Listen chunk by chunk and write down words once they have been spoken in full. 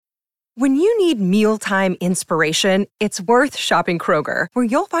When you need mealtime inspiration, it's worth shopping Kroger, where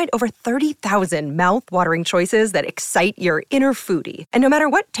you'll find over 30,000 mouth-watering choices that excite your inner foodie. And no matter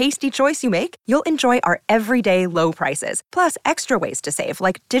what tasty choice you make, you'll enjoy our everyday low prices, plus extra ways to save,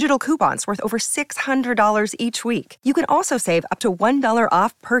 like digital coupons worth over $600 each week. You can also save up to $1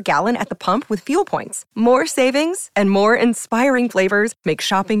 off per gallon at the pump with fuel points. More savings and more inspiring flavors make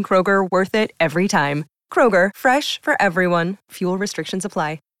shopping Kroger worth it every time. Kroger, fresh for everyone. Fuel restrictions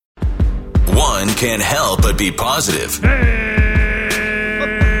apply. One can't help but be positive.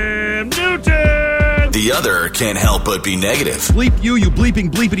 Hey, Newton! The other can't help but be negative. Bleep you bleeping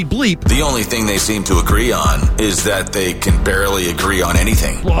bleepity bleep. The only thing they seem to agree on is that they can barely agree on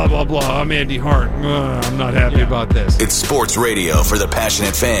anything. Blah, blah, blah. I'm Andy Hart. I'm not happy about this. It's sports radio for the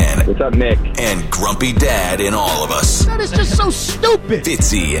passionate fan. What's up, Nick? And grumpy dad in all of us. That is just so stupid.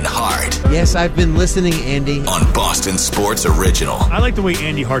 Fitzy and Hart. Yes, I've been listening, Andy. On Boston Sports Original. I like the way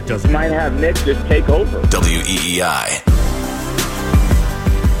Andy Hart does it. Might have Nick just take over. WEEI.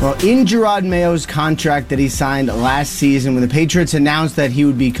 Well, in Jerod Mayo's contract that he signed last season, when the Patriots announced that he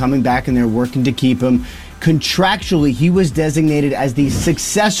would be coming back and they're working to keep him, contractually, he was designated as the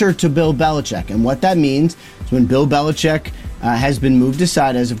successor to Bill Belichick. And what that means is when Bill Belichick has been moved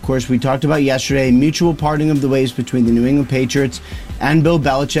aside, as of course we talked about yesterday, a mutual parting of the ways between the New England Patriots and Bill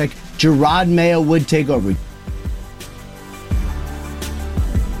Belichick, Jerod Mayo would take over.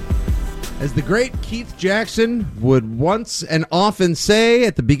 As the great Keith Jackson would once and often say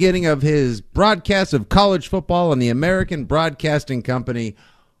at the beginning of his broadcast of college football on the American Broadcasting Company,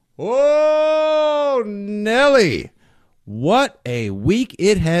 "Oh, Nelly, what a week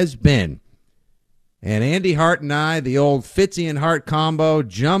it has been." And Andy Hart and I, the old Fitzy and Hart combo,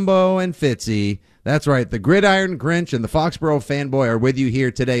 Jumbo and Fitzy, that's right, the Gridiron Grinch and the Foxborough Fanboy are with you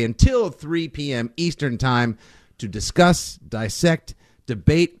here today until 3 p.m. Eastern Time to discuss, dissect,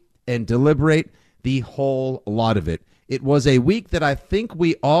 debate, and deliberate the whole lot of it. It was a week that I think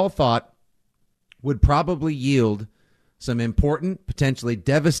we all thought would probably yield some important, potentially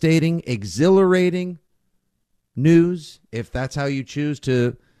devastating, exhilarating news, if that's how you choose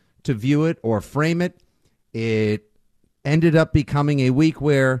to view it or frame it. It ended up becoming a week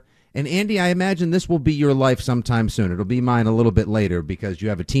where, and Andy, I imagine this will be your life sometime soon. It'll be mine a little bit later because you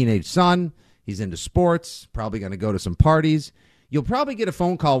have a teenage son. He's into sports, probably going to go to some parties. You'll probably get a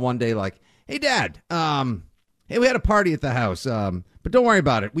phone call one day like, "Hey, Dad, hey, we had a party at the house, but don't worry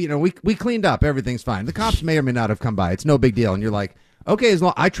about it. We cleaned up. Everything's fine. The cops may or may not have come by. It's no big deal." And you're like, "Okay, as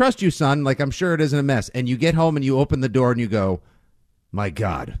long I trust you, son. Like, I'm sure it isn't a mess." And you get home and you open the door and you go, "My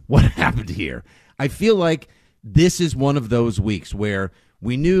God, what happened here?" I feel like this is one of those weeks where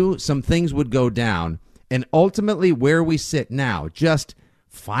we knew some things would go down, and ultimately where we sit now, just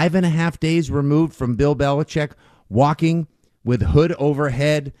 5.5 days removed from Bill Belichick walking with hood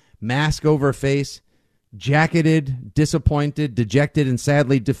overhead, mask over face, jacketed, disappointed, dejected, and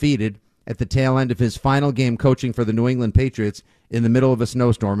sadly defeated at the tail end of his final game coaching for the New England Patriots in the middle of a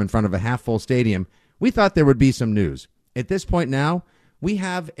snowstorm in front of a half-full stadium, we thought there would be some news. At this point now, we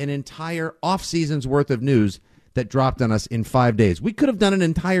have an entire off-season's worth of news that dropped on us in 5 days. We could have done an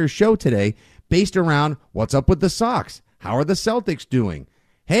entire show today based around what's up with the Sox. How are the Celtics doing?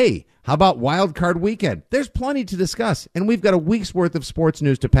 Hey, how about Wild Card Weekend? There's plenty to discuss, and we've got a week's worth of sports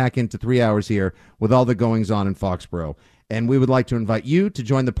news to pack into 3 hours here with all the goings-on in Foxborough. And we would like to invite you to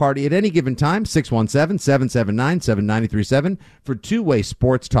join the party at any given time, 617-779-7937, for two-way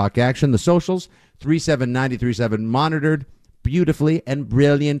sports talk action. The socials, 37937, monitored beautifully and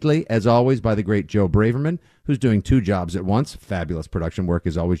brilliantly, as always, by the great Joe Braverman, who's doing two jobs at once. Fabulous production work,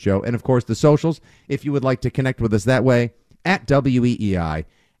 as always, Joe. And, of course, the socials, if you would like to connect with us that way, at WEEI,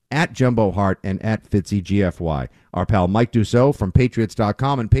 at Jumbo Hart, and at FitzyGFY. Our pal Mike Dussault from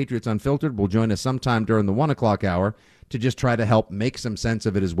Patriots.com and Patriots Unfiltered will join us sometime during the 1 o'clock hour to just try to help make some sense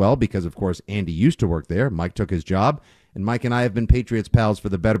of it as well, because, of course, Andy used to work there. Mike took his job, and Mike and I have been Patriots pals for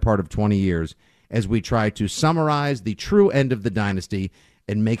the better part of 20 years as we try to summarize the true end of the dynasty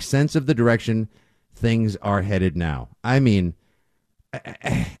and make sense of the direction things are headed now. I mean,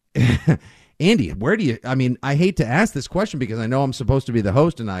 Andy, where do you, I hate to ask this question because I know I'm supposed to be the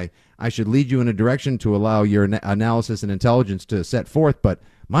host and I should lead you in a direction to allow your analysis and intelligence to set forth, but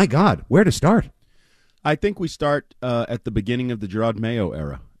my God, where to start? I think we start at the beginning of the Jerod Mayo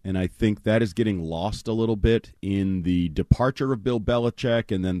era, and I think that is getting lost a little bit in the departure of Bill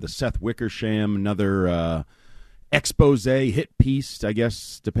Belichick and then the Seth Wickersham, another expose hit piece, I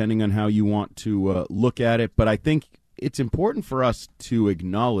guess, depending on how you want to look at it. But I think it's important for us to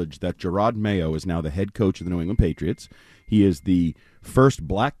acknowledge that Jerod Mayo is now the head coach of the New England Patriots. He is the first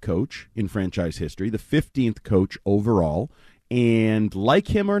black coach in franchise history, the 15th coach overall, And like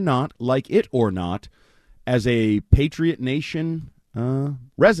him or not, like it or not, as a Patriot Nation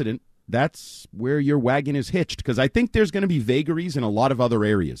resident, that's where your wagon is hitched, because I think there's going to be vagaries in a lot of other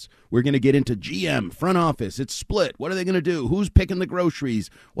areas. We're going to get into GM, front office, it's split. What are they going to do? Who's picking the groceries?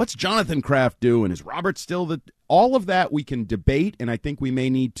 What's Jonathan Kraft doing? Is Robert still the... All of that we can debate, and I think we may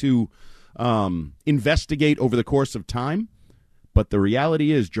need to investigate over the course of time. But the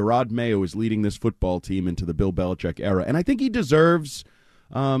reality is Jerod Mayo is leading this football team into the Bill Belichick era, and I think he deserves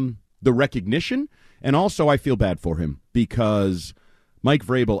the recognition. And also I feel bad for him because Mike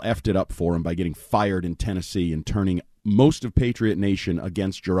Vrabel effed it up for him by getting fired in Tennessee and turning most of Patriot Nation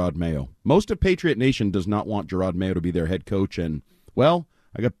against Jerod Mayo. Most of Patriot Nation does not want Jerod Mayo to be their head coach, and, well,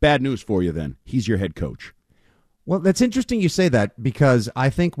 I got bad news for you then. He's your head coach. Well, that's interesting you say that, because I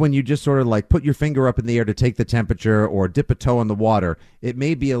think when you just sort of like put your finger up in the air to take the temperature or dip a toe in the water, it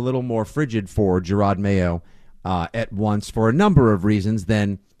may be a little more frigid for Jerod Mayo at once for a number of reasons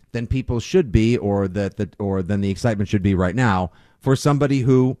than people should be, or than the excitement should be right now for somebody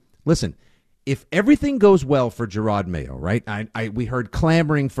who, listen, if everything goes well for Jerod Mayo, right? We heard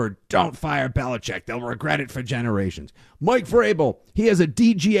clamoring for don't fire Belichick. They'll regret it for generations. Mike Vrabel, he has a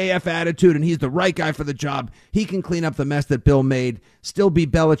DGAF attitude and he's the right guy for the job. He can clean up the mess that Bill made, still be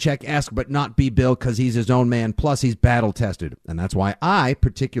Belichick-esque but not be Bill because he's his own man, plus he's battle-tested. And that's why I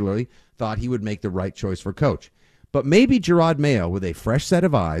particularly thought he would make the right choice for coach. But maybe Jerod Mayo, with a fresh set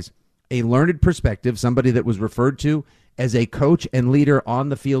of eyes, a learned perspective, somebody that was referred to as a coach and leader on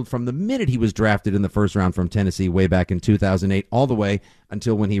the field from the minute he was drafted in the first round from Tennessee way back in 2008, all the way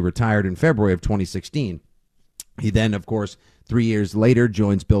until when he retired in February of 2016. He then, of course, 3 years later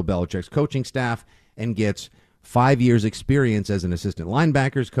joins Bill Belichick's coaching staff and gets 5 years experience as an assistant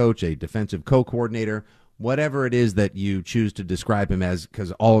linebackers coach, a defensive co-coordinator, whatever it is that you choose to describe him as,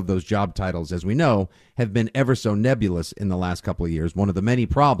 because all of those job titles, as we know, have been ever so nebulous in the last couple of years. One of the many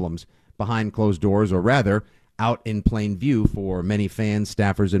problems behind closed doors, or rather out in plain view for many fans,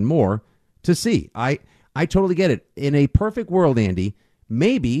 staffers, and more to see. I totally get it. In a perfect world, Andy,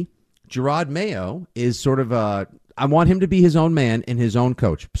 maybe Jerod Mayo is sort of I want him to be his own man and his own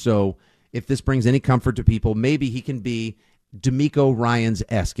coach. So if this brings any comfort to people, maybe he can be DeMeco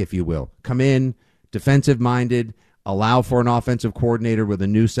Ryans-esque, if you will. Come in, defensive-minded, allow for an offensive coordinator with a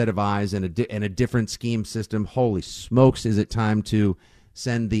new set of eyes and a different scheme system. Holy smokes, is it time to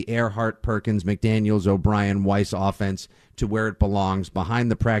send the Earhart, Perkins, McDaniels, O'Brien, Weiss offense to where it belongs,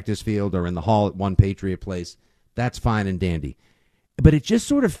 behind the practice field or in the hall at One Patriot Place. That's fine and dandy. But it just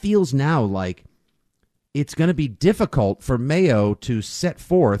sort of feels now like it's going to be difficult for Mayo to set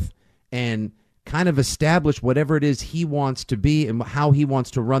forth and kind of establish whatever it is he wants to be and how he wants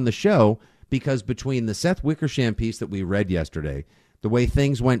to run the show, because between the Seth Wickersham piece that we read yesterday, the way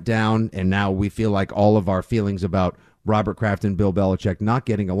things went down, and now we feel like all of our feelings about Robert Kraft and Bill Belichick not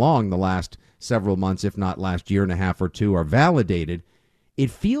getting along the last several months, if not last year and a half or two, are validated.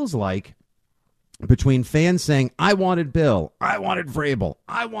 It feels like between fans saying, I wanted Bill, I wanted Vrabel,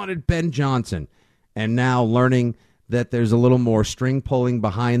 I wanted Ben Johnson, and now learning that there's a little more string pulling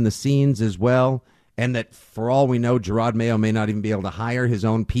behind the scenes as well, and that for all we know, Jerod Mayo may not even be able to hire his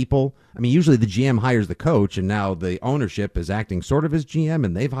own people. I mean, usually the GM hires the coach, and now the ownership is acting sort of as GM,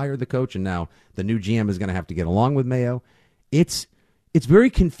 and they've hired the coach, and now the new GM is going to have to get along with Mayo. It's very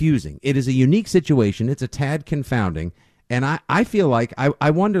confusing. It is a unique situation. It's a tad confounding, and I feel like,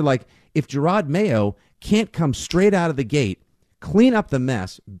 I wonder, like, if Jerod Mayo can't come straight out of the gate, clean up the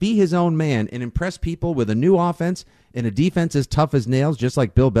mess, be his own man, and impress people with a new offense and a defense as tough as nails, just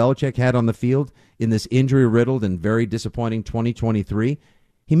like Bill Belichick had on the field in this injury-riddled and very disappointing 2023,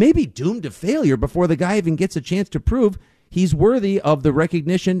 he may be doomed to failure before the guy even gets a chance to prove he's worthy of the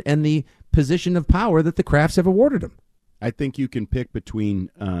recognition and the position of power that the Krafts have awarded him. I think you can pick between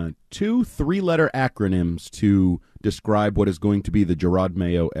 2 3-letter acronyms to describe what is going to be the Jerod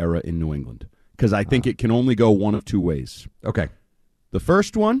Mayo era in New England, because I think it can only go one of 2 ways. Okay. The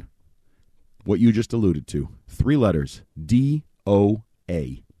first one, what you just alluded to, 3 letters,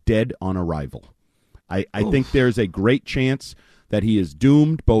 DOA, dead on arrival. I think there's a great chance that he is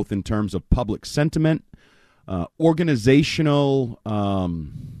doomed, both in terms of public sentiment, organizational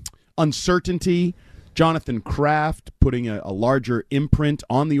uncertainty, Jonathan Kraft putting a larger imprint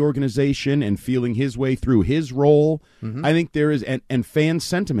on the organization and feeling his way through his role. Mm-hmm. I think there is, and fan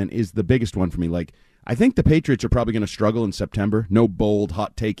sentiment is the biggest one for me. Like, I think the Patriots are probably going to struggle in September. No bold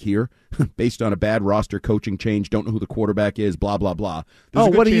hot take here, based on a bad roster coaching change. Don't know who the quarterback is. Blah blah blah.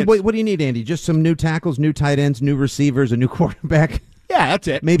 What do you need, Andy? Just some new tackles, new tight ends, new receivers, a new quarterback. Yeah, that's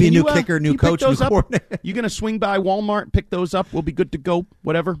it. Maybe Can a new you, kicker, new you pick coach, new those up? coordinator. You going to swing by Walmart, pick those up? We'll be good to go.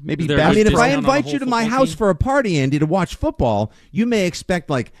 Whatever. Maybe. Is there I mean, if I discount on the invite whole you to my football house team? for a party, Andy, to watch football, you may expect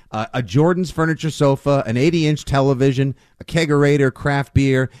like a Jordan's furniture sofa, an 80-inch television, a kegerator, craft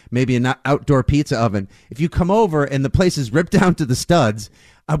beer, maybe an outdoor pizza oven. If you come over and the place is ripped down to the studs,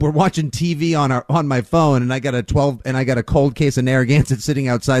 we're watching TV on my phone, and I got a cold case of Narragansett sitting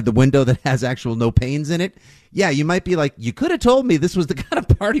outside the window that has actual no pains in it. Yeah, you might be like, you could have told me this was the kind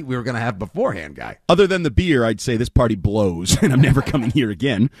of party we were going to have beforehand, guy. Other than the beer, I'd say this party blows, and I'm never coming here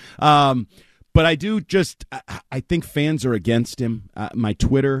again. But I do I think fans are against him. My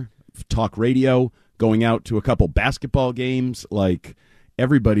Twitter, talk radio, going out to a couple basketball games, like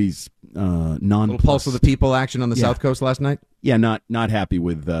everybody's Little pulse of the people action on the South Coast last night. Yeah, not happy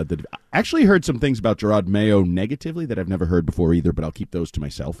with the. Actually, heard some things about Jerod Mayo negatively that I've never heard before either, but I'll keep those to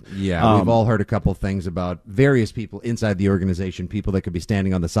myself. Yeah, we've all heard a couple things about various people inside the organization, people that could be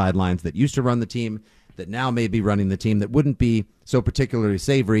standing on the sidelines that used to run the team, that now may be running the team, that wouldn't be so particularly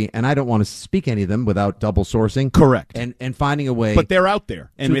savory. And I don't want to speak any of them without double sourcing. Correct. And finding a way. But they're out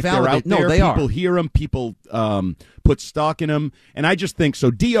there, and if they're out there, people hear them, people put stock in them, and I just think so.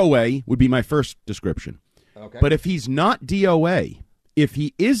 DOA would be my first description. Okay. But if he's not DOA, if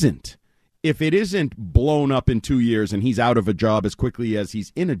it isn't blown up in 2 years and he's out of a job as quickly as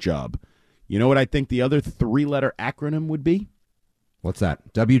he's in a job, you know what I think the other 3-letter acronym would be? What's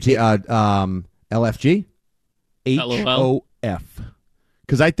that? LFG? HOF.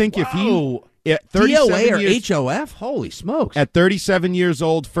 Because I think if he... DOA or HOF? Holy smokes. At 37 years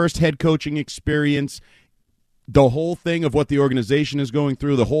old, first head coaching experience, the whole thing of what the organization is going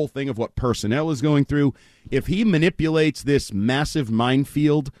through, the whole thing of what personnel is going through, if he manipulates this massive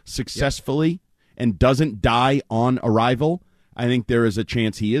minefield successfully and doesn't die on arrival, I think there is a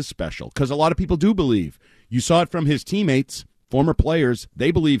chance he is special. Because a lot of people do believe. You saw it from his teammates, former players.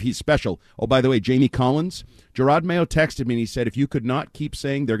 They believe he's special. Oh, by the way, Jamie Collins, Jerod Mayo texted me and he said, if you could not keep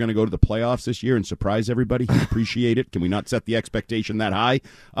saying they're going to go to the playoffs this year and surprise everybody, he'd appreciate it. Can we not set the expectation that high?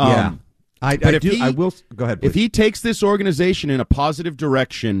 Yeah. I will go ahead, please. If he takes this organization in a positive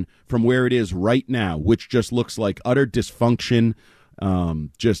direction from where it is right now, which just looks like utter dysfunction,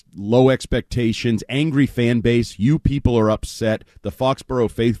 just low expectations, angry fan base, you people are upset. The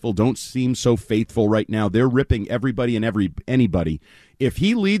Foxborough faithful don't seem so faithful right now. They're ripping everybody and anybody. If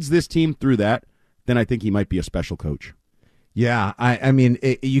he leads this team through that, then I think he might be a special coach. Yeah, I mean,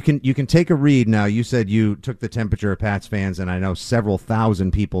 you can take a read now. You said you took the temperature of Pats fans, and I know several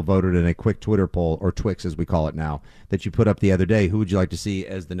thousand people voted in a quick Twitter poll, or Twix as we call it now, that you put up the other day. Who would you like to see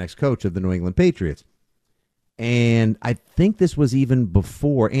as the next coach of the New England Patriots? And I think this was even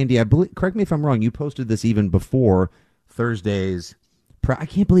before, Andy, correct me if I'm wrong, you posted this even before Thursday's. I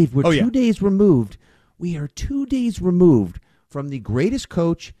can't believe we're 2 days removed. We are 2 days removed from the greatest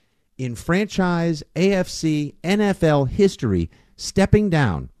coach in franchise, AFC, NFL history, stepping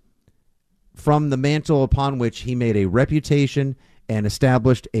down from the mantle upon which he made a reputation and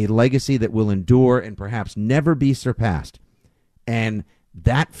established a legacy that will endure and perhaps never be surpassed. And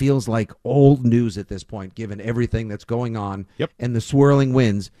that feels like old news at this point, given everything that's going on and the swirling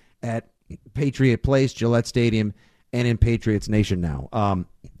winds at Patriot Place, Gillette Stadium, and in Patriots Nation now.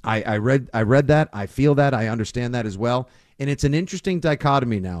 I read that. I feel that. I understand that as well. And it's an interesting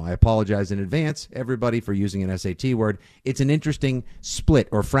dichotomy now. I apologize in advance, everybody, for using an SAT word. It's an interesting split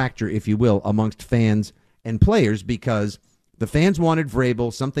or fracture, if you will, amongst fans and players, because the fans wanted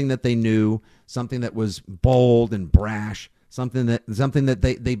Vrabel, something that they knew, something that was bold and brash, something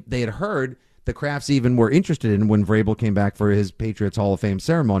that they had heard the Crafts even were interested in when Vrabel came back for his Patriots Hall of Fame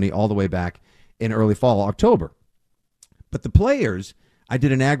ceremony all the way back in early fall, October. But the players, I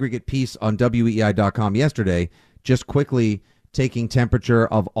did an aggregate piece on WEI.com yesterday, just quickly taking temperature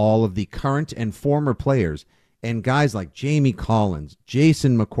of all of the current and former players, and guys like Jamie Collins,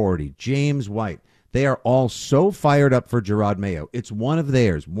 Jason McCourty, James White. They are all so fired up for Jerod Mayo. It's one of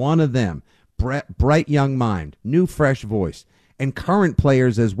theirs, one of them. Bright young mind, new fresh voice, and current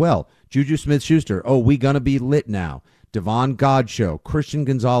players as well. Juju Smith-Schuster, we gonna be lit now. Devon Godchaux, Christian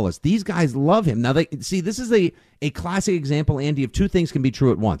Gonzalez. These guys love him. Now, this is a classic example, Andy, of two things can be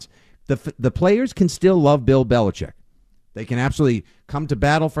true at once. The players can still love Bill Belichick. They can absolutely come to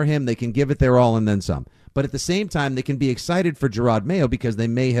battle for him. They can give it their all and then some. But at the same time, they can be excited for Jerod Mayo because they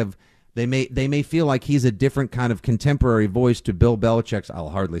may feel like he's a different kind of contemporary voice to Bill Belichick's,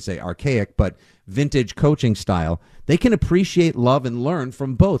 I'll hardly say archaic, but vintage coaching style. They can appreciate, love, and learn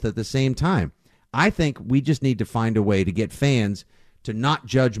from both at the same time. I think we just need to find a way to get fans to not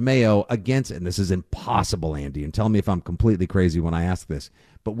judge Mayo against it. And this is impossible, Andy, and tell me if I'm completely crazy when I ask this.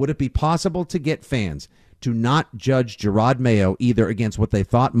 But would it be possible to get fans to not judge Jerod Mayo either against what they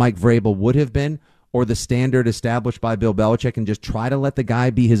thought Mike Vrabel would have been or the standard established by Bill Belichick and just try to let the guy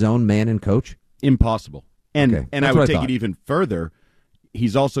be his own man and coach? Impossible. And Okay, and I that's would what I take thought. it even further.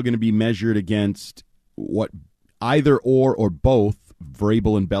 He's also going to be measured against what either or both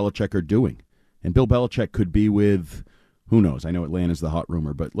Vrabel and Belichick are doing. And Bill Belichick could be with, who knows? I know Atlanta's the hot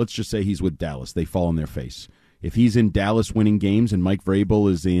rumor, but let's just say he's with Dallas. They fall on their face. If he's in Dallas winning games and Mike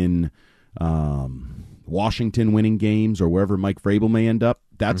Vrabel is in Washington winning games or wherever Mike Vrabel may end up,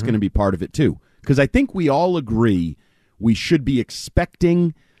 that's going to be part of it too. Because I think we all agree we should be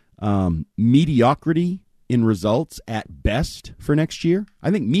expecting mediocrity in results at best for next year. I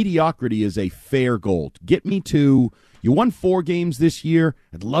think mediocrity is a fair goal. Get me to, you won 4 games this year.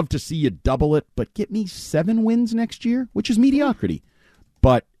 I'd love to see you double it, but get me 7 wins next year, which is mediocrity.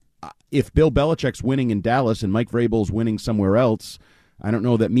 But if Bill Belichick's winning in Dallas and Mike Vrabel's winning somewhere else, I don't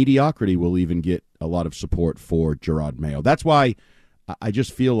know that mediocrity will even get a lot of support for Jerod Mayo. That's why I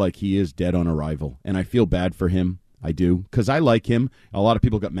just feel like he is dead on arrival, and I feel bad for him. I do, because I like him. A lot of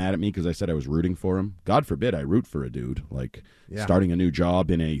people got mad at me because I said I was rooting for him. God forbid I root for a dude. Like, starting a new job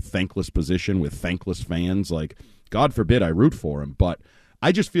in a thankless position with thankless fans. Like, God forbid I root for him. But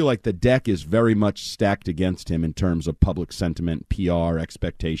I just feel like the deck is very much stacked against him in terms of public sentiment, PR,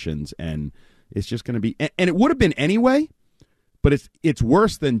 expectations, and it's just going to be – and it would have been anyway, but it's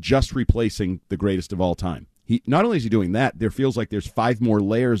worse than just replacing the greatest of all time. Not only is he doing that, there feels like there's 5 more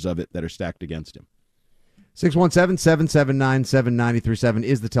layers of it that are stacked against him. 617-779-7937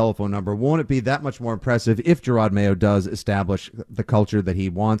 is the telephone number. Won't it be that much more impressive if Jerod Mayo does establish the culture that he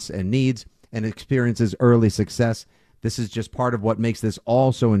wants and needs and experiences early success? This is just part of what makes this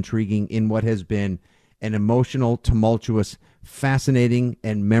all so intriguing in what has been an emotional, tumultuous, fascinating,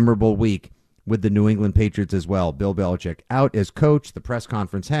 and memorable week with the New England Patriots as well. Bill Belichick out as coach. The press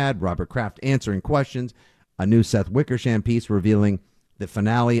conference had Robert Kraft answering questions. A new Seth Wickersham piece revealing the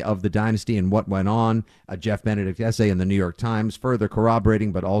finale of the dynasty and what went on, a Jeff Benedict essay in the New York Times, further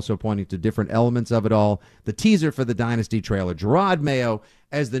corroborating but also pointing to different elements of it all, the teaser for the dynasty trailer, Jerod Mayo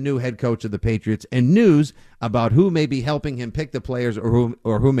as the new head coach of the Patriots, and news about who may be helping him pick the players or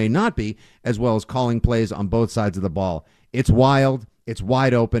who may not be, as well as calling plays on both sides of the ball. It's wild. It's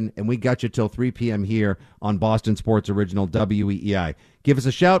wide open, and we got you till 3 p.m. here on Boston Sports Original WEEI. Give us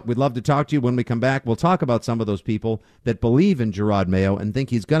a shout. We'd love to talk to you. When we come back, we'll talk about some of those people that believe in Jerod Mayo and think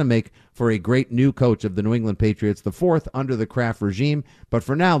he's going to make for a great new coach of the New England Patriots, the 4th under the Kraft regime. But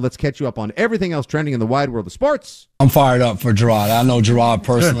for now, let's catch you up on everything else trending in the wide world of sports. I'm fired up for Jerod. I know Jerod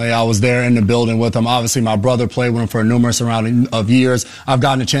personally. I was there in the building with him. Obviously, my brother played with him for a numerous amount of years. I've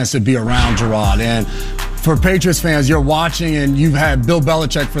gotten a chance to be around Jerod. And for Patriots fans, you're watching and you've had Bill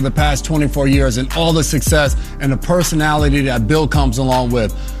Belichick for the past 24 years and all the success and the personality that Bill comes along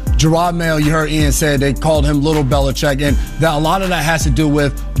with. Jerod Mayo, you heard Ian say they called him Little Belichick, and a lot of that has to do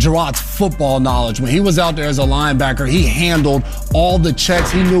with Jerod's football knowledge. When he was out there as a linebacker, he handled all the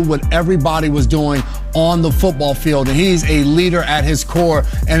checks. He knew what everybody was doing on the football field, and he's a leader at his core,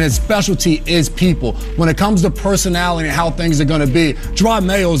 and his specialty is people. When it comes to personality and how things are going to be, Jerod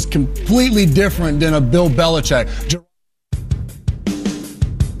Mayo is completely different than a Bill Belichick.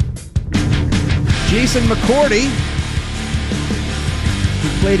 Jason McCourty, who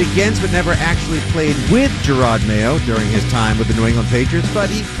played against but never actually played with Jerod Mayo during his time with the New England Patriots, but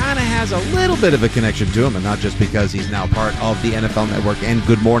he kind of has a little bit of a connection to him, and not just because he's now part of the NFL Network and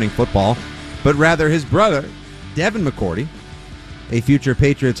Good Morning Football, but rather his brother, Devin McCourty, a future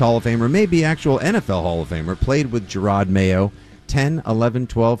Patriots Hall of Famer, maybe actual NFL Hall of Famer, played with Jerod Mayo 10, 11,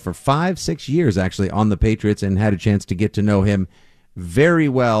 12, for 5-6 years actually on the Patriots, and had a chance to get to know him very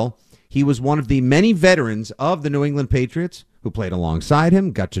well. He was one of the many veterans of the New England Patriots who played alongside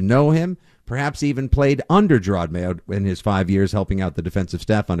him, got to know him, perhaps even played under Jerod Mayo in his 5 years helping out the defensive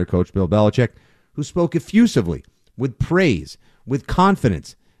staff under Coach Bill Belichick, who spoke effusively, with praise, with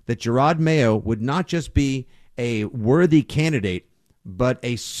confidence, that Jerod Mayo would not just be a worthy candidate, but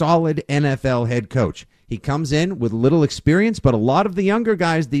a solid NFL head coach. He comes in with little experience, but a lot of the younger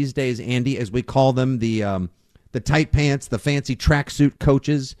guys these days, Andy, as we call them, the tight pants, the fancy tracksuit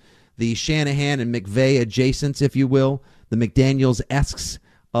coaches, the Shanahan and McVay adjacents, if you will, the McDaniels-esques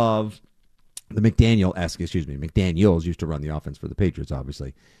of the McDaniels used to run the offense for the Patriots,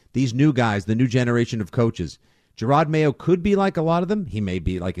 obviously. These new guys, the new generation of coaches, Jerod Mayo could be like a lot of them. He may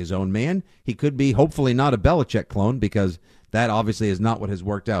be like his own man. He could be, hopefully, not a Belichick clone, because that obviously is not what has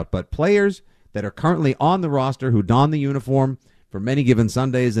worked out. But players that are currently on the roster who don the uniform for many given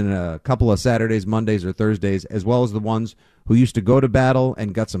Sundays and a couple of Saturdays, Mondays, or Thursdays, as well as the ones who used to go to battle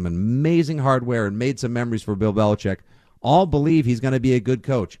and got some amazing hardware and made some memories for Bill Belichick, all believe he's going to be a good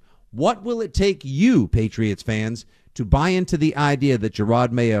coach. What will it take you, Patriots fans, to buy into the idea that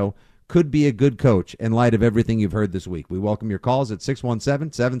Jerod Mayo could be a good coach in light of everything you've heard this week? We welcome your calls at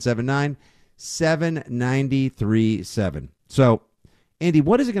 617-779-7937. So, Andy,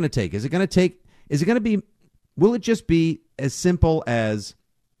 what is it going to take? Will it just be as simple as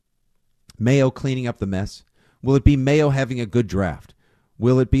Mayo cleaning up the mess? Will it be Mayo having a good draft?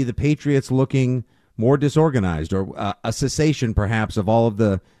 Will it be the Patriots looking more disorganized, or a cessation perhaps of all of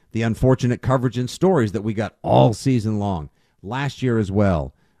the unfortunate coverage and stories that we got all season long, last year as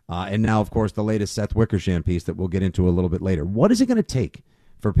well, and now, of course, the latest Seth Wickersham piece that we'll get into a little bit later? What is it going to take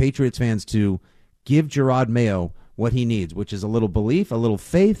for Patriots fans to give Jerod Mayo what he needs, which is a little belief, a little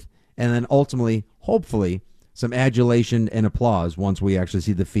faith, and then ultimately, hopefully, some adulation and applause once we actually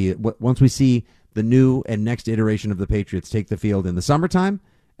see the new and next iteration of the Patriots take the field in the summertime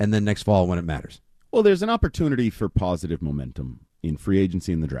and then next fall when it matters? Well, there's an opportunity for positive momentum in free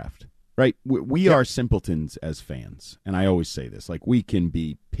agency and the draft, right? We are simpletons as fans, and I always say this. Like, we can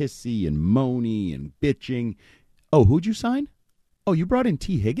be pissy and moany and bitching. Oh, who'd you sign? Oh, you brought in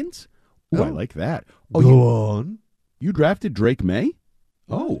T. Higgins? Oh, I like that. Oh, Go on. You drafted Drake May?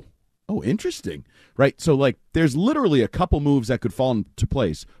 Oh, interesting. Right, so like there's literally a couple moves that could fall into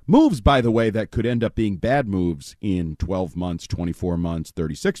place. Moves, by the way, that could end up being bad moves in 12 months, 24 months,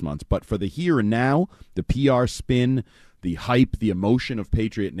 36 months. But for the here and now, the PR spin, the hype, the emotion of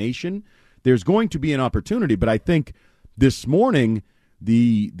Patriot Nation, there's going to be an opportunity. But I think this morning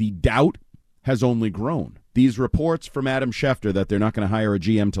the doubt has only grown. These reports from Adam Schefter that they're not going to hire a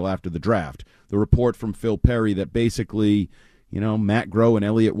GM till after the draft. The report from Phil Perry that basically, Matt Groh and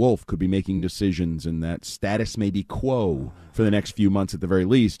Elliott Wolf could be making decisions and that status may be quo for the next few months at the very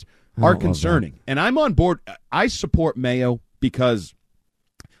least are concerning. And I'm on board. I support Mayo because,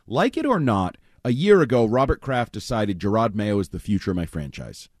 like it or not, a year ago, Robert Kraft decided Jerod Mayo is the future of my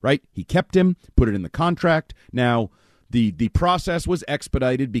franchise, right? He kept him, put it in the contract. Now, the process was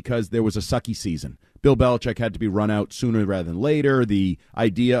expedited because there was a sucky season. Bill Belichick had to be run out sooner rather than later. The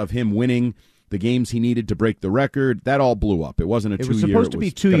idea of him winning the games he needed to break the record, that all blew up. It wasn't a 2 year. It was supposed to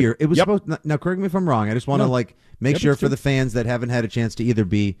be 2 year. It was supposed. Now, correct me if I'm wrong. I just want to make sure for the fans that haven't had a chance to either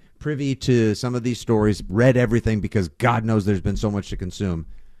be privy to some of these stories, read everything because God knows there's been so much to consume,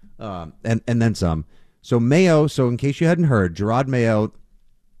 and then some. So Mayo. So in case you hadn't heard, Jerod Mayo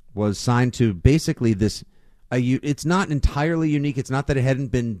was signed to basically this. It's not entirely unique. It's not that it hadn't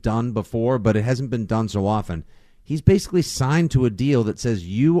been done before, but it hasn't been done so often. He's basically signed to a deal that says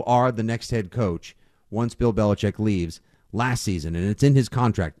you are the next head coach once Bill Belichick leaves last season, and it's in his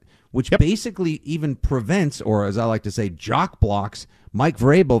contract, which basically even prevents, or as I like to say, jock blocks Mike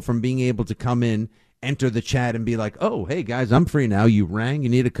Vrabel from being able to come in, enter the chat, and be like, oh, hey, guys, I'm free now. You rang. You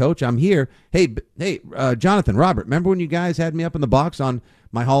need a coach. I'm here. Hey, Jonathan, Robert, remember when you guys had me up in the box on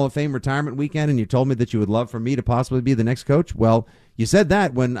my Hall of Fame retirement weekend and you told me that you would love for me to possibly be the next coach? Well, you said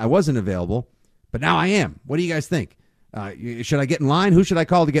that when I wasn't available. But now I am. What do you guys think? Should I get in line? Who should I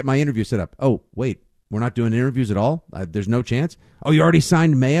call to get my interview set up? Oh, wait, we're not doing interviews at all? There's no chance? Oh, you already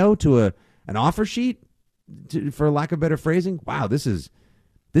signed Mayo to an offer sheet, for lack of better phrasing? Wow, this is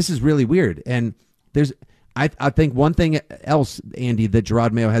really weird. And I think one thing else, Andy, that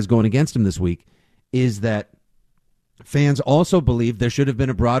Jerod Mayo has going against him this week is that fans also believe there should have been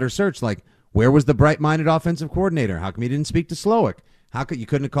a broader search. Like, where was the bright-minded offensive coordinator? How come he didn't speak to Slowick? How could you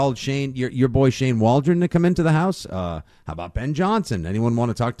couldn't have called Shane, your boy Shane Waldron, to come into the house? How about Ben Johnson? Anyone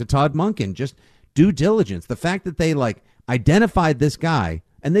want to talk to Todd Monken? Just due diligence. The fact that they identified this guy,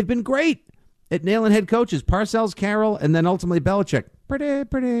 and they've been great at nailing head coaches. Parcells, Carroll, and then ultimately Belichick.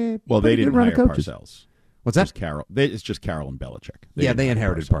 Well, they didn't hire Parcells. What's that? Just Carroll. It's just Carroll and Belichick. They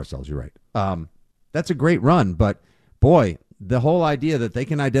inherited Parcells. You're right. That's a great run, but boy, the whole idea that they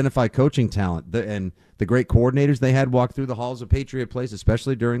can identify coaching talent and the great coordinators they had walk through the halls of Patriot Place,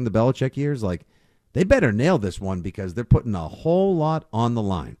 especially during the Belichick years, they better nail this one because they're putting a whole lot on the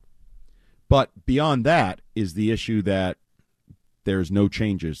line. But beyond that is the issue that there's no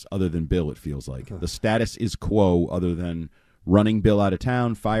changes other than Bill, it feels like. The status is quo other than running Bill out of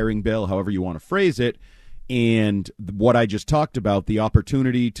town, firing Bill, however you want to phrase it. And what I just talked about, the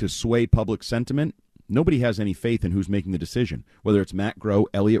opportunity to sway public sentiment, nobody has any faith in who's making the decision, whether it's Matt Groh,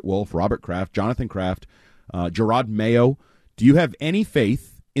 Elliott Wolf, Robert Kraft, Jonathan Kraft, Jerod Mayo. Do you have any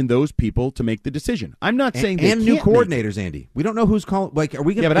faith in those people to make the decision? I'm not saying they and can't new coordinators, Andy. We don't know who's calling. Are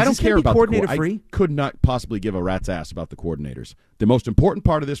we going? Yeah, but I don't care about coordinator the free. I could not possibly give a rat's ass about the coordinators. The most important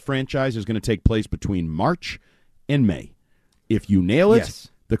part of this franchise is going to take place between March and May. If you nail it,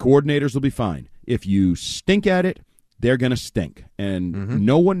 the coordinators will be fine. If you stink at it, they're going to stink. And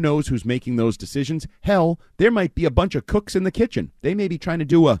no one knows who's making those decisions. Hell, there might be a bunch of cooks in the kitchen. They may be trying to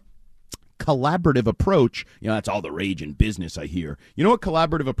do a collaborative approach, that's all the rage in business, I hear. You know what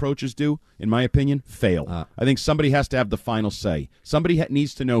collaborative approaches do, in my opinion? Fail. I think somebody has to have the final say. Somebody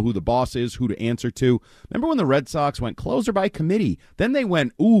needs to know who the boss is, who to answer to. Remember when the Red Sox went closer by committee? Then they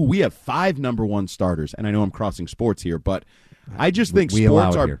went, we have 5 number one starters. And I know I'm crossing sports here, but I just think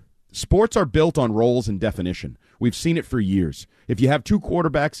sports are built on roles and definition. We've seen it for years. If you have 2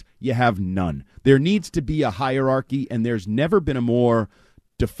 quarterbacks, you have none. There needs to be a hierarchy, and there's never been a more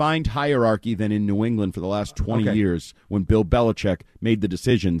defined hierarchy than in New England for the last 20 years when Bill Belichick made the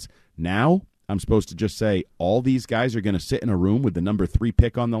decisions. Now, I'm supposed to just say all these guys are going to sit in a room with the number 3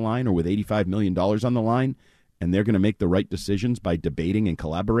 pick on the line or with $85 million on the line, and they're going to make the right decisions by debating and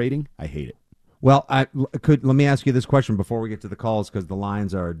collaborating? I hate it. Well, let me ask you this question before we get to the calls, because the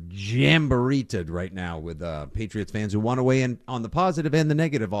lines are jamboreted right now with Patriots fans who want to weigh in on the positive and the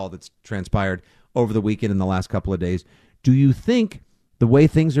negative, all that's transpired over the weekend and the last couple of days. Do you think the way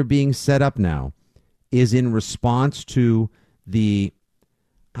things are being set up now is in response to the,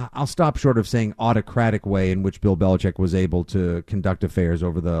 I'll stop short of saying autocratic way in which Bill Belichick was able to conduct affairs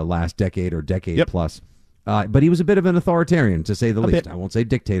over the last decade or decade plus? But he was a bit of an authoritarian, to say the least. I won't say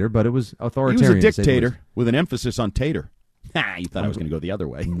dictator, but it was authoritarian. He was a dictator with an emphasis on tater. You thought I was going to go the other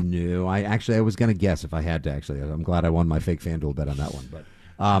way. No, I was going to guess if I had to, actually. I'm glad I won my fake FanDuel bet on that one. But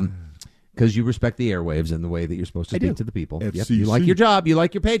because you respect the airwaves and the way that you're supposed to speak to the people. Yep, you like your job. You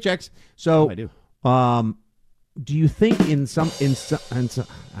like your paychecks. So I do. Do you think in some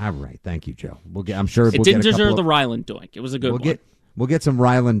all right, thank you, Joe. I'm sure it didn't deserve the Ryland doink. It was a good one. We'll get some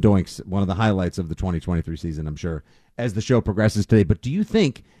Ryland doinks, one of the highlights of the 2023 season, I'm sure, as the show progresses today. But do you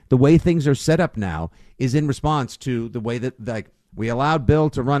think the way things are set up now is in response to the way that we allowed Bill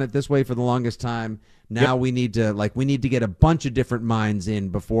to run it this way for the longest time? Now we need to get a bunch of different minds in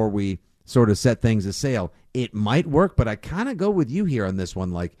before we sort of set things a sail. It might work, but I kind of go with you here on this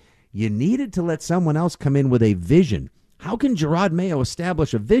one. Like, you needed to let someone else come in with a vision. How can Jerod Mayo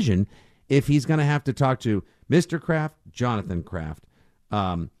establish a vision if he's going to have to talk to Mr. Kraft, Jonathan Kraft,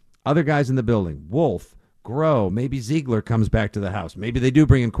 other guys in the building, Wolf, Groh, maybe Ziegler comes back to the house. Maybe they do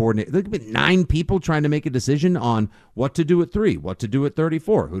bring in coordinators. There could be 9 people trying to make a decision on what to do at 3, what to do at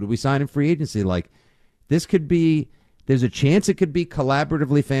 34. Who do we sign in free agency? Like, this could be, there's a chance it could be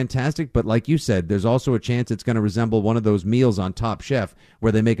collaboratively fantastic, but like you said, there's also a chance it's going to resemble one of those meals on Top Chef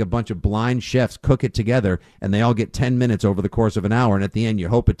where they make a bunch of blind chefs cook it together and they all get 10 minutes over the course of an hour, and at the end you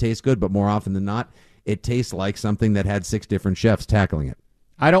hope it tastes good, but more often than not, it tastes like something that had 6 different chefs tackling it.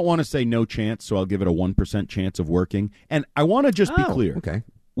 I don't want to say no chance, so I'll give it a 1% chance of working. And I want to just be clear. Okay.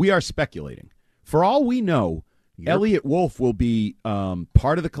 We are speculating. For all we know, Elliot Wolf will be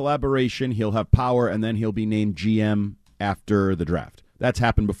part of the collaboration. He'll have power, and then he'll be named GM after the draft. That's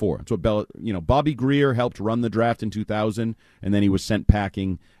happened before. That's what Bobby Greer helped run the draft in 2000, and then he was sent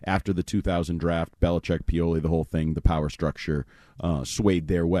packing after the 2000 draft. Belichick, Pioli, the whole thing, the power structure swayed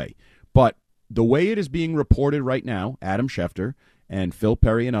their way. But the way it is being reported right now, Adam Schefter and Phil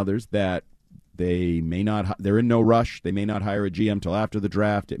Perry and others, that they're in no rush. They may not hire a GM till after the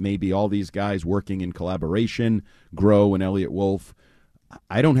draft. It may be all these guys working in collaboration, Groh and Elliot Wolf.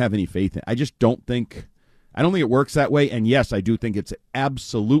 I don't have any faith in it. I don't think it works that way. And yes, I do think it's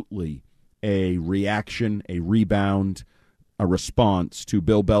absolutely a reaction, a rebound, a response to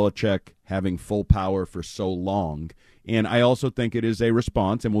Bill Belichick having full power for so long. And I also think it is a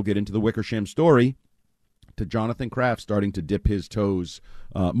response, and we'll get into the Wickersham story, to Jonathan Kraft starting to dip his toes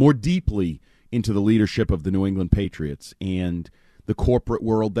more deeply into the leadership of the New England Patriots and the corporate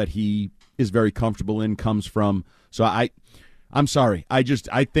world that he is very comfortable in, comes from. So I'm sorry. I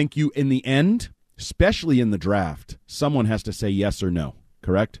think in the end, especially in the draft, someone has to say yes or no,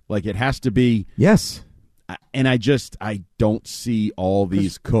 correct? Like, it has to be yes. And I don't see all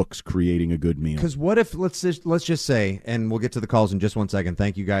these cooks creating a good meal. Because what if, let's just say, and we'll get to the calls in just 1 second.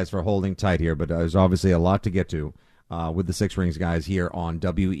 Thank you guys for holding tight here, but there's obviously a lot to get to with the Six Rings guys here on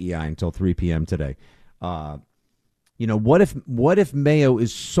WEI until 3 p.m. today. What if Mayo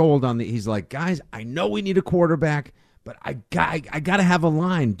is sold on he's like, guys, I know we need a quarterback, but I got to have a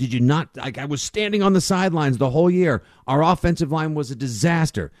line. Did you not? I was standing on the sidelines the whole year. Our offensive line was a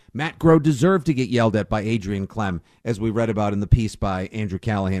disaster. Matt Groh deserved to get yelled at by Adrian Clem, as we read about in the piece by Andrew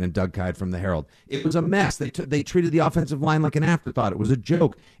Callahan and Doug Kide from the Herald. It was a mess. They treated the offensive line like an afterthought. It was a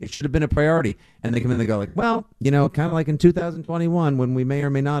joke. It should have been a priority. And they come in and they go like, well, kind of like in 2021 when we may or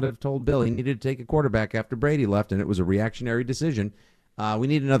may not have told Bill he needed to take a quarterback after Brady left, and it was a reactionary decision. We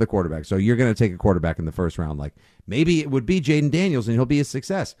need another quarterback. So you're going to take a quarterback in the first round. Like, maybe it would be Jaden Daniels and he'll be a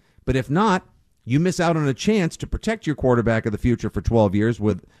success. But if not, you miss out on a chance to protect your quarterback of the future for 12 years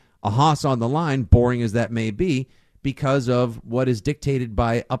with a Haas on the line, boring as that may be, because of what is dictated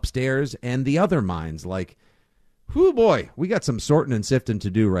by upstairs and the other minds. Like, whoo boy, we got some sorting and sifting to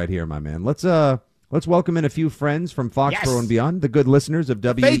do right here, my man. Let's welcome in a few friends from Foxborough and beyond, the good listeners of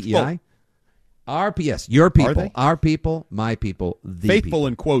WEEI. RPS, your people, our people, my people, the faithful people.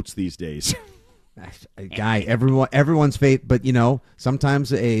 In quotes these days. Guy, everyone's faith, but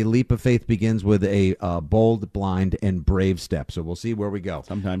sometimes a leap of faith begins with a bold, blind, and brave step. So we'll see where we go.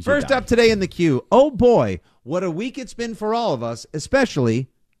 Sometimes first up today in the queue. Oh boy, what a week it's been for all of us, especially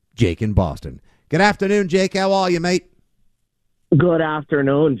Jake in Boston. Good afternoon, Jake. How are you, mate? Good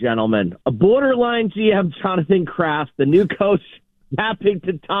afternoon, gentlemen. A borderline GM, Jonathan Kraft, the new coach, tapping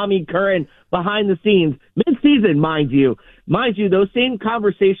to Tommy Curran behind the scenes, mid-season, mind you. Mind you, those same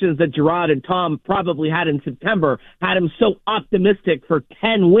conversations that Jerod and Tom probably had in September had him so optimistic for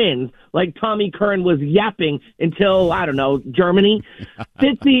 10 wins, like Tommy Curran was yapping until, I don't know, Germany.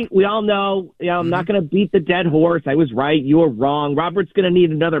 Fitzy, we all know, I'm not going to beat the dead horse. I was right. You were wrong. Robert's going to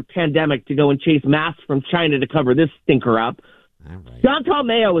need another pandemic to go and chase masks from China to cover this stinker up. All right. Jerod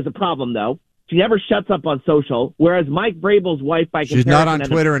Mayo is a problem, though. She never shuts up on social, whereas Mike Vrabel's wife, by comparison, she's not on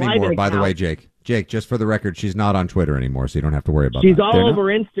Twitter anymore, by the way, Jake. Jake, just for the record, she's not on Twitter anymore, so you don't have to worry about that. She's all over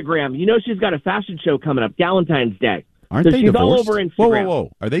Instagram. You know she's got a fashion show coming up, Valentine's Day. Aren't they she's divorced? all over Instagram.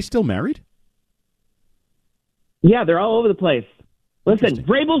 Whoa. Are they still married? Yeah, they're all over the place. Listen,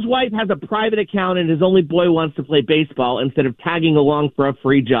 Vrabel's wife has a private account and his only boy wants to play baseball instead of tagging along for a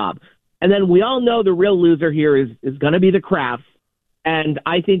free job. And then we all know the real loser here is going to be the Crafts. And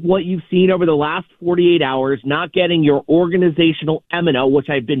I think what you've seen over the last 48 hours, not getting your organizational M&O, which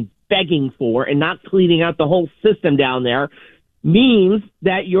I've been begging for, and not cleaning out the whole system down there, means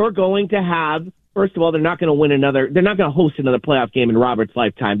that you're going to have, first of all, they're not going to host another playoff game in Robert's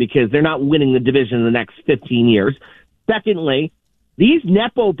lifetime because they're not winning the division in the next 15 years. Secondly, these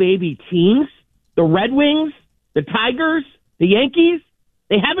Nepo baby teams, the Red Wings, the Tigers, the Yankees,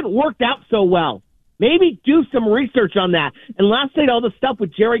 they haven't worked out so well. Maybe do some research on that. And last night, all the stuff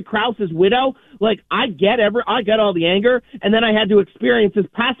with Jerry Krause's widow, like, I get all the anger, and then I had to experience this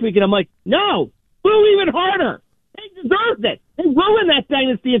past week, and I'm like, no, boo even harder. They deserved it. They ruined that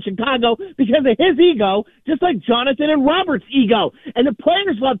dynasty in Chicago because of his ego, just like Jonathan and Robert's ego. And the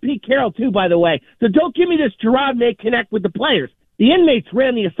players love Pete Carroll, too, by the way. So don't give me this Jerod may connect with the players. The inmates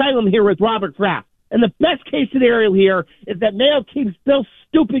ran the asylum here with Robert Kraft. And the best case scenario here is that Mayo keeps Bill's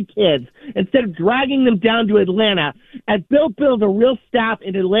stupid kids instead of dragging them down to Atlanta, and Bill builds a real staff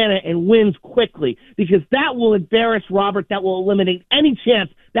in Atlanta and wins quickly, because that will embarrass Robert. That will eliminate any chance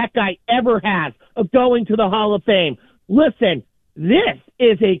that guy ever has of going to the Hall of Fame. Listen, this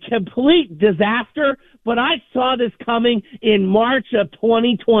is a complete disaster, but I saw this coming in March of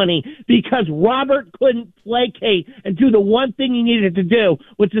 2020 because Robert couldn't placate and do the one thing he needed to do,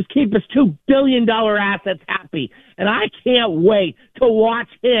 which is keep his $2 billion assets happy. And I can't wait to watch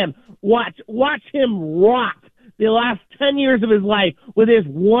him rock the last 10 years of his life with his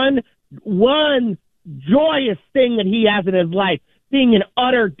one joyous thing that he has in his life, being an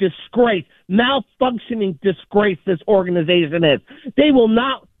utter disgrace, malfunctioning disgrace this organization is. They will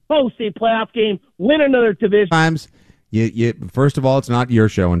not host a playoff game, win another division. Times, first of all, it's not your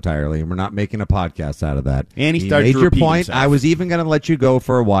show entirely, and we're not making a podcast out of that. And he made your point. Himself. I was even going to let you go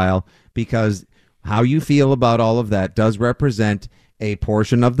for a while because how you feel about all of that does represent a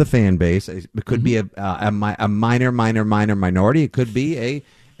portion of the fan base. It could be a minor minority. It could be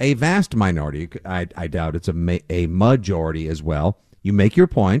a vast minority. I doubt it's a majority as well. You make your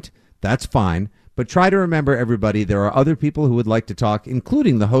point. That's fine. But try to remember, everybody, there are other people who would like to talk,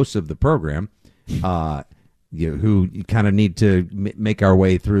 including the hosts of the program, who kind of need to make our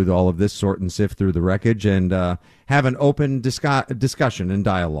way through all of this, sort and sift through the wreckage, and have an open discussion and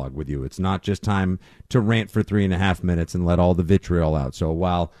dialogue with you. It's not just time to rant for 3.5 minutes and let all the vitriol out. So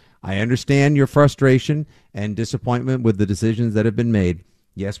while I understand your frustration and disappointment with the decisions that have been made,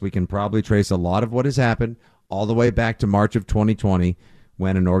 yes, we can probably trace a lot of what has happened all the way back to March of 2020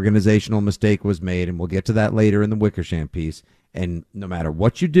 when an organizational mistake was made, and we'll get to that later in the Wickersham piece. And no matter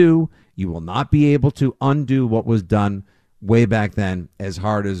what you do, you will not be able to undo what was done way back then, as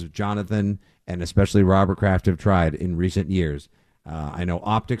hard as Jonathan and especially Robert Kraft have tried in recent years. I know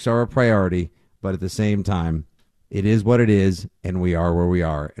optics are a priority, but at the same time, it is what it is, and we are where we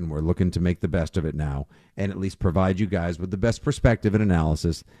are, and we're looking to make the best of it now and at least provide you guys with the best perspective and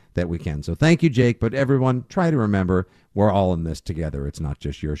analysis that we can. So thank you, Jake, but everyone, try to remember we're all in this together. It's not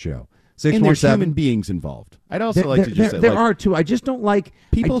just your show. And there's human beings involved. I'd also like to just say... There are, too. I just don't like...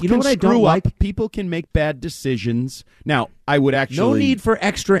 People can screw up. People can make bad decisions. Now, I would actually... No need for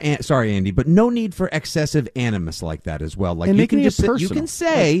extra... Sorry, Andy, but no need for excessive animus like that as well. Like, and you can just you can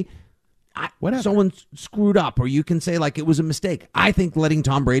say... someone screwed up, or you can say like it was a mistake. I think letting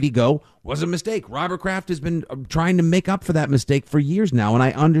Tom Brady go was a mistake. Robert Kraft has been trying to make up for that mistake for years now, and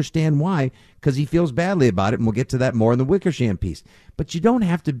I understand why, because he feels badly about it, and we'll get to that more in the Wickersham piece. But you don't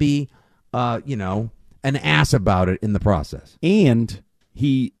have to be, an ass about it in the process. And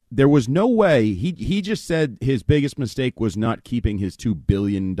there was no way, he just said his biggest mistake was not keeping his $2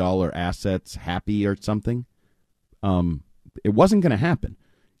 billion assets happy or something. It wasn't going to happen.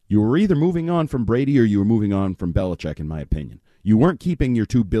 You were either moving on from Brady or you were moving on from Belichick, in my opinion. You weren't keeping your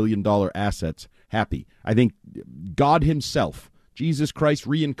 $2 billion assets happy. I think God himself, Jesus Christ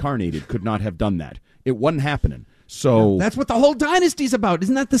reincarnated, could not have done that. It wasn't happening. So that's what the whole dynasty's about.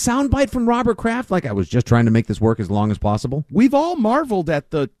 Isn't that the soundbite from Robert Kraft? Like, I was just trying to make this work as long as possible. We've all marveled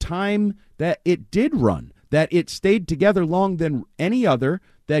at the time that it did run, that it stayed together longer than any other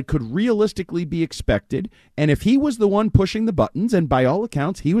that could realistically be expected. And if he was the one pushing the buttons, and by all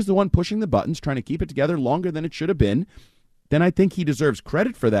accounts, he was the one pushing the buttons, trying to keep it together longer than it should have been, then I think he deserves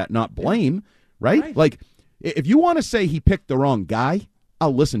credit for that, not blame, right? Like, if you want to say he picked the wrong guy,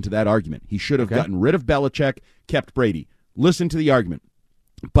 I'll listen to that argument. He should have gotten rid of Belichick, kept Brady. Listen to the argument.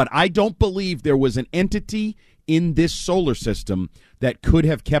 But I don't believe there was an entity in this solar system that could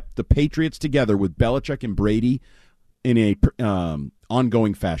have kept the Patriots together with Belichick and Brady in a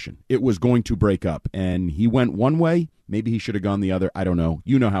ongoing fashion. It was going to break up, and he went one way. Maybe he should have gone the other. I don't know.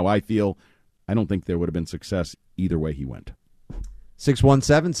 You know how I feel. I don't think there would have been success either way he went.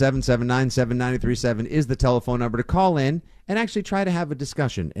 617-779-7937 is the telephone number to call in and actually try to have a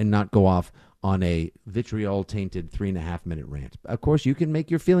discussion and not go off on a vitriol-tainted 3.5-minute rant. Of course, you can make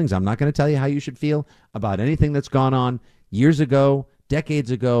your feelings. I'm not going to tell you how you should feel about anything that's gone on years ago,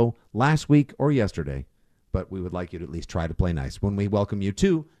 decades ago, last week, or yesterday. But we would like you to at least try to play nice when we welcome you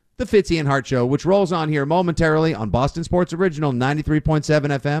to the Fitzy and Hart Show, which rolls on here momentarily on Boston Sports Original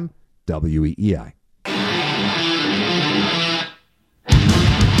 93.7 FM, WEEI.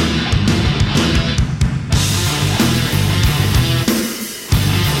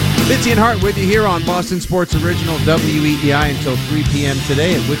 Fitzy and Hart with you here on Boston Sports Original WEEI until 3 p.m.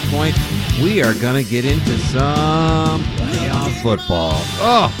 today, at which point we are going to get into some playoff football.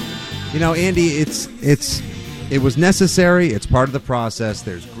 Oh, you know, Andy, it was necessary. It's part of the process.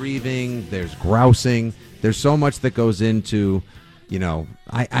 There's grieving. There's grousing. There's so much that goes into, you know,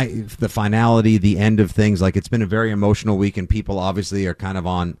 the finality, the end of things. Like, it's been a very emotional week, and people obviously are kind of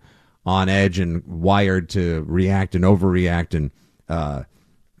on edge and wired to react and overreact, and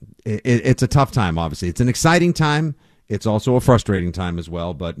it's a tough time, obviously. It's an exciting time. It's also a frustrating time as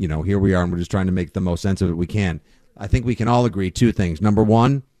well. But, you know, here we are, and we're just trying to make the most sense of it we can. I think we can all agree two things. Number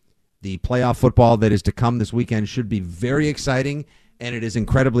one, the playoff football that is to come this weekend should be very exciting, and it is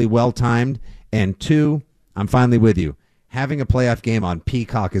incredibly well-timed. And two, I'm finally with you. Having a playoff game on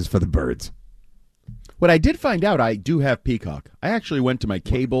Peacock is for the birds. What I did find out, I do have Peacock. I actually went to my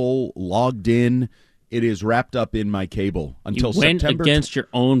cable, logged in. It is wrapped up in my cable until September. You went against your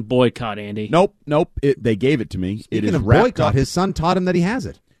own boycott, Andy. Nope. They gave it to me. Speaking it is of wrapped boycott, up. his son taught him that he has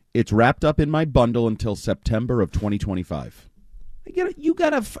it. It's wrapped up in my bundle until September of 2025. You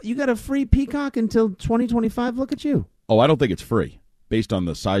got a free Peacock until 2025. Look at you. Oh, I don't think it's free, based on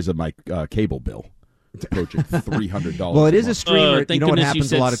the size of my cable bill, approaching $300. Well, it is a streamer. You know what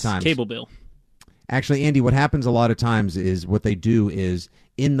happens a lot of times? Cable bill. Actually, Andy, what happens a lot of times is what they do is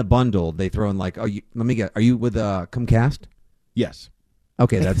in the bundle they throw in like, let me get. Are you with Comcast? Yes.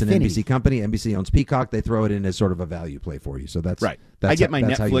 Okay, that's an NBC company. NBC owns Peacock. They throw it in as sort of a value play for you. So that's right. That's I get my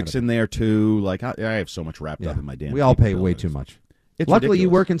that's Netflix in there too. Like I have so much wrapped up in my damn. We all pay bill. way too much. It's Luckily, ridiculous. you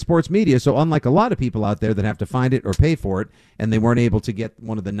work in sports media, so unlike a lot of people out there that have to find it or pay for it, and they weren't able to get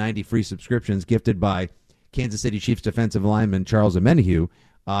one of the 90 free subscriptions gifted by Kansas City Chiefs defensive lineman Charles Omenihu,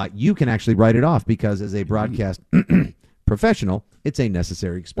 you can actually write it off because as a broadcast professional, it's a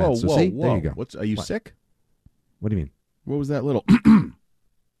necessary expense. Whoa, so see, whoa. there you go. Are you sick? What do you mean? What was that little?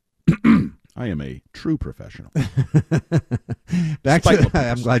 I am a true professional. Back to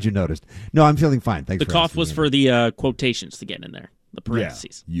I'm glad you noticed. No, I'm feeling fine. Thanks. The cough was for the quotations to get in there. The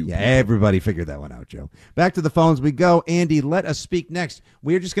parentheses. Yeah, everybody figured that one out, Joe. Back to the phones we go. Andy, let us speak next.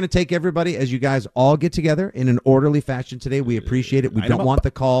 We're just going to take everybody as you guys all get together in an orderly fashion today. We appreciate it. We don't want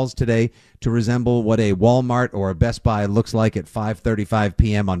the calls today to resemble what a Walmart or a Best Buy looks like at 5:35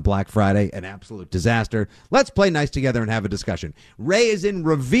 p.m. on Black Friday. An absolute disaster. Let's play nice together and have a discussion. Ray is in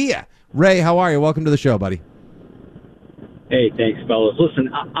Revere. Ray, how are you? Welcome to the show, buddy. Hey, thanks, fellas.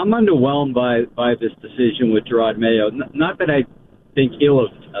 Listen, I'm underwhelmed by this decision with Jerod Mayo. Not that I think ill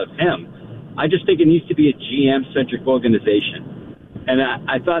of him. I just think it needs to be a GM-centric organization. And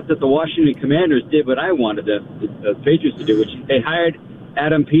I thought that the Washington Commanders did what I wanted the Patriots to do, which they hired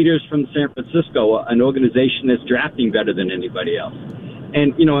Adam Peters from San Francisco, an organization that's drafting better than anybody else.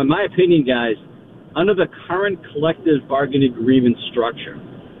 And, you know, in my opinion, guys, under the current collective bargaining agreement structure,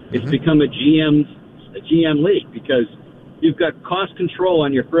 it's become a GM league because you've got cost control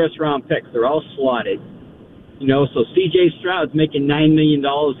on your first-round picks. They're all slotted. You know, so C.J. Stroud's making $9 million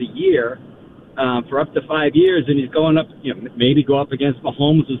a year for up to 5 years, and he's going up, you know, maybe go up against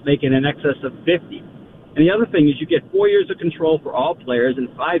Mahomes, who's making in excess of 50. And the other thing is you get 4 years of control for all players and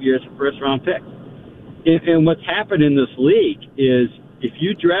 5 years for first-round picks. And what's happened in this league is if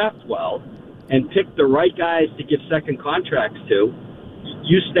you draft well and pick the right guys to give second contracts to,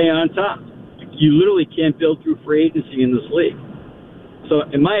 you stay on top. You literally can't build through free agency in this league. So,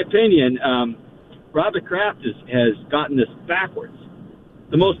 in my opinion, Robert Kraft has gotten this backwards.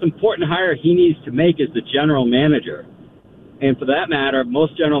 The most important hire he needs to make is the general manager. And for that matter,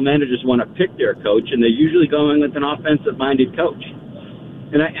 most general managers want to pick their coach, and they're usually going with an offensive-minded coach.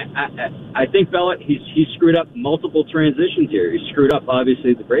 And I think Belichick, he screwed up multiple transitions here. He screwed up,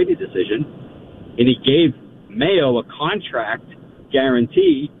 obviously, the Brady decision, and he gave Mayo a contract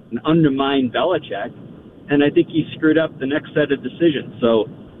guarantee and undermined Belichick, and I think he screwed up the next set of decisions. So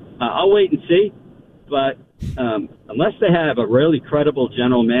I'll wait and see, but unless they have a really credible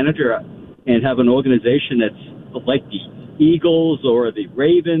general manager and have an organization that's like the Eagles or the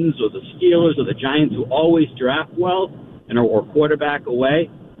Ravens or the Steelers or the Giants who always draft well and are quarterback away,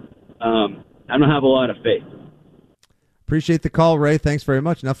 I don't have a lot of faith. Appreciate the call, Ray. Thanks very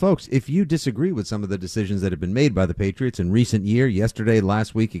much. Now, folks, if you disagree with some of the decisions that have been made by the Patriots in recent year, yesterday,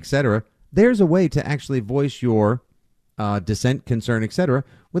 last week, etc., there's a way to actually voice your dissent, concern, etc.,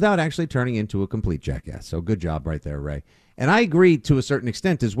 without actually turning into a complete jackass. So good job right there, Ray. And I agree to a certain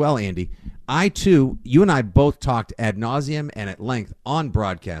extent as well, Andy. I, too, you and I both talked ad nauseum and at length on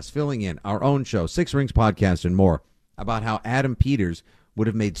broadcast, filling in our own show, Six Rings Podcast and more, about how Adam Peters would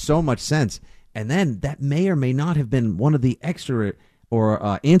have made so much sense. And then that may or may not have been one of the extra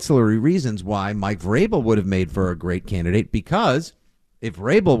or ancillary reasons why Mike Vrabel would have made for a great candidate, because if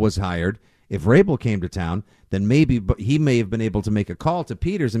Vrabel was hired, if Vrabel came to town, then maybe he may have been able to make a call to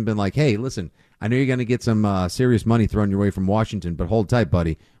Peters and been like, hey, listen, I know you're going to get some serious money thrown your way from Washington, but hold tight,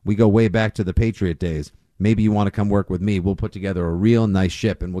 buddy. We go way back to the Patriot days. Maybe you want to come work with me. We'll put together a real nice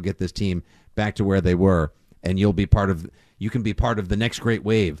ship, and we'll get this team back to where they were, and you can be part of the next great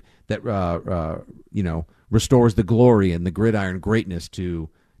wave that restores the glory and the gridiron greatness to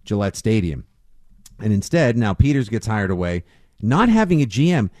Gillette Stadium. And instead, now Peters gets hired away, not having a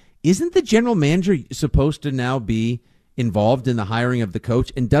GM. Isn't the general manager supposed to now be involved in the hiring of the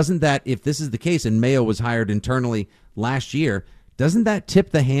coach? And doesn't that, if this is the case, and Mayo was hired internally last year, doesn't that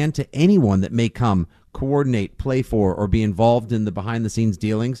tip the hand to anyone that may come, coordinate, play for, or be involved in the behind-the-scenes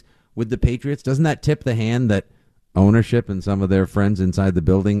dealings with the Patriots? Doesn't that tip the hand that ownership and some of their friends inside the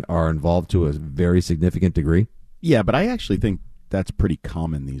building are involved to a very significant degree? Yeah, but I actually think that's pretty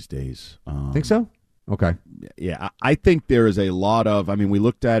common these days. Think so? Okay. Yeah, I think there is a lot of, I mean, we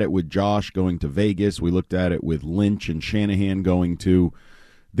looked at it with Josh going to Vegas. We looked at it with Lynch and Shanahan going to,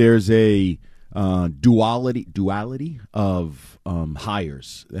 there's a duality of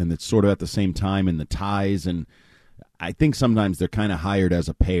hires, and it's sort of at the same time in the ties, and I think sometimes they're kind of hired as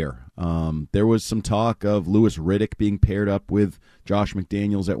a pair. There was some talk of Louis Riddick being paired up with Josh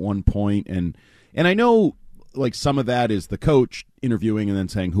McDaniels at one point, and I know like some of that is the coach interviewing and then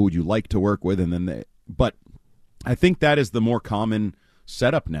saying who would you like to work with, and then but I think that is the more common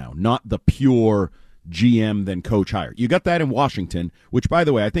setup now, not the pure GM then coach hire. You got that in Washington, which by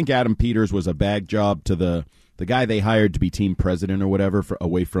the way I think Adam Peters was a bag job to the guy they hired to be team president or whatever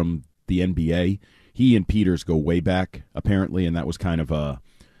away from the NBA. He and Peters go way back, apparently, and that was kind of a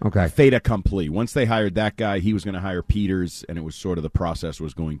fait accompli. Once they hired that guy, he was going to hire Peters, and it was sort of the process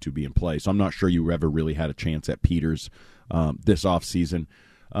was going to be in play. So I'm not sure you ever really had a chance at Peters this offseason.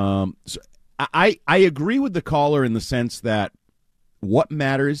 So I agree with the caller in the sense that what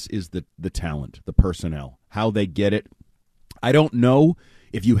matters is the talent, the personnel, how they get it. I don't know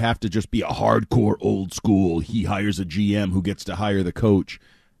if you have to just be a hardcore old school, he hires a GM who gets to hire the coach.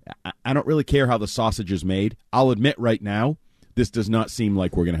 I don't really care how the sausage is made. I'll admit right now, this does not seem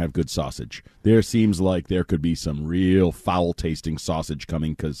like we're going to have good sausage. There seems like there could be some real foul-tasting sausage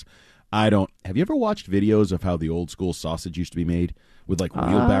coming because have you ever watched videos of how the old school sausage used to be made with like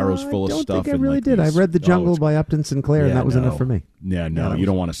wheelbarrows full of stuff? I don't think I really did. I read The Jungle by Upton Sinclair, and that was enough for me. Yeah, no, you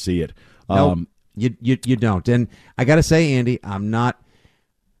don't want to see it. No, you don't. And I got to say, Andy, I'm not.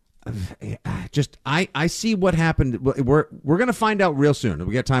 I see what happened. We're going to find out real soon.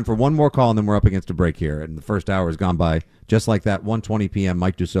 We got time for one more call, and then we're up against a break here. And the first hour has gone by just like that. 1:20 p.m.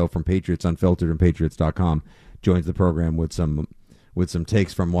 Mike Dussault from Patriots Unfiltered and Patriots.com joins the program with some with some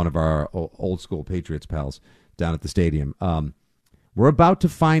takes from one of our old school Patriots pals down at the stadium. We're about to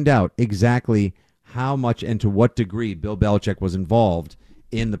find out exactly how much and to what degree Bill Belichick was involved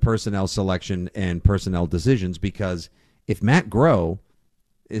in the personnel selection and personnel decisions, because if Matt Groh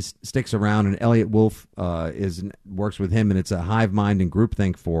sticks around and Elliott Wolf works with him and it's a hive mind and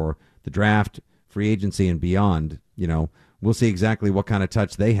groupthink for the draft, free agency, and beyond, we'll see exactly what kind of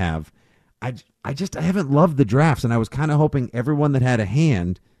touch they have. I haven't loved the drafts, and I was kind of hoping everyone that had a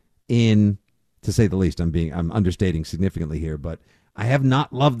hand in, to say the least, I'm understating significantly here, but I have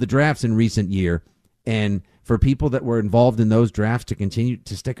not loved the drafts in recent year. And for people that were involved in those drafts to continue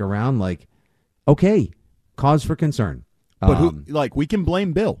to stick around, okay, cause for concern. But we can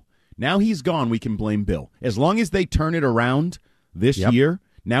blame Bill. Now he's gone, we can blame Bill. As long as they turn it around this year,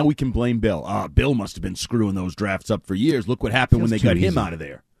 now we can blame Bill. Bill must have been screwing those drafts up for years. Look what happened when they got him out of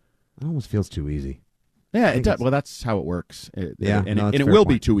there. It almost feels too easy. Yeah, it does. Well, that's how it works. It will point.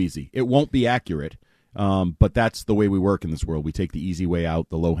 be too easy. It won't be accurate. But that's the way we work in this world. We take the easy way out,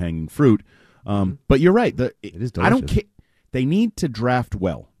 the low-hanging fruit. But you're right. It is delicious. I don't care. They need to draft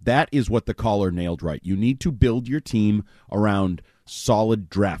well. That is what the caller nailed right. You need to build your team around solid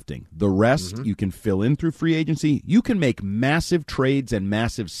drafting. The rest you can fill in through free agency. You can make massive trades and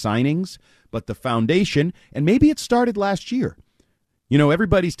massive signings, but the foundation, and maybe it started last year.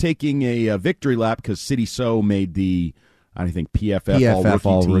 Everybody's taking a victory lap because City So made the, I think, PFF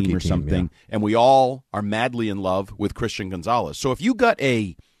all-rookie team or something, and we all are madly in love with Christian Gonzalez. So if you got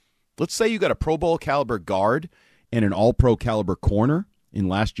let's say you got a Pro Bowl caliber guard and an all-pro caliber corner in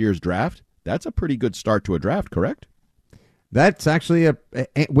last year's draft, that's a pretty good start to a draft, correct? That's actually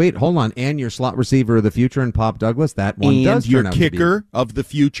wait, hold on. And your slot receiver of the future in Pop Douglas, that one and does your turn out kicker to be. of the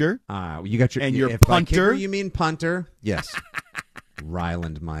future. You got your and your if punter. By kicker, you mean punter? Yes.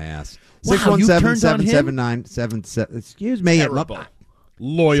 Ryland, my ass. Wow, 617-779-77. Excuse me. Terrible.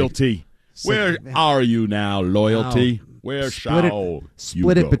 Loyalty. Where are you now, loyalty? Where shall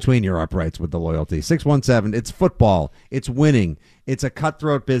split it between your uprights with the loyalty? 617. It's football. It's winning. It's a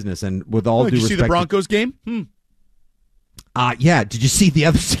cutthroat business, and with all due respect, did you see the Broncos game? Yeah. Did you see the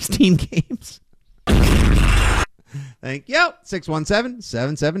other 16 games? Thank you.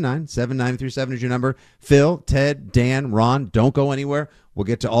 617-779-7937 is your number. Phil, Ted, Dan, Ron, don't go anywhere. We'll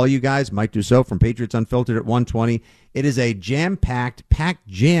get to all you guys. Might do so from Patriots Unfiltered at 1:20. It is a jam-packed,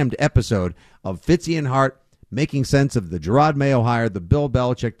 jammed episode of Fitzy and Hart making sense of the Jerod Mayo hire, the Bill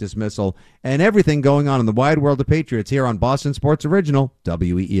Belichick dismissal, and everything going on in the wide world of Patriots here on Boston Sports Original,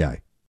 WEEI.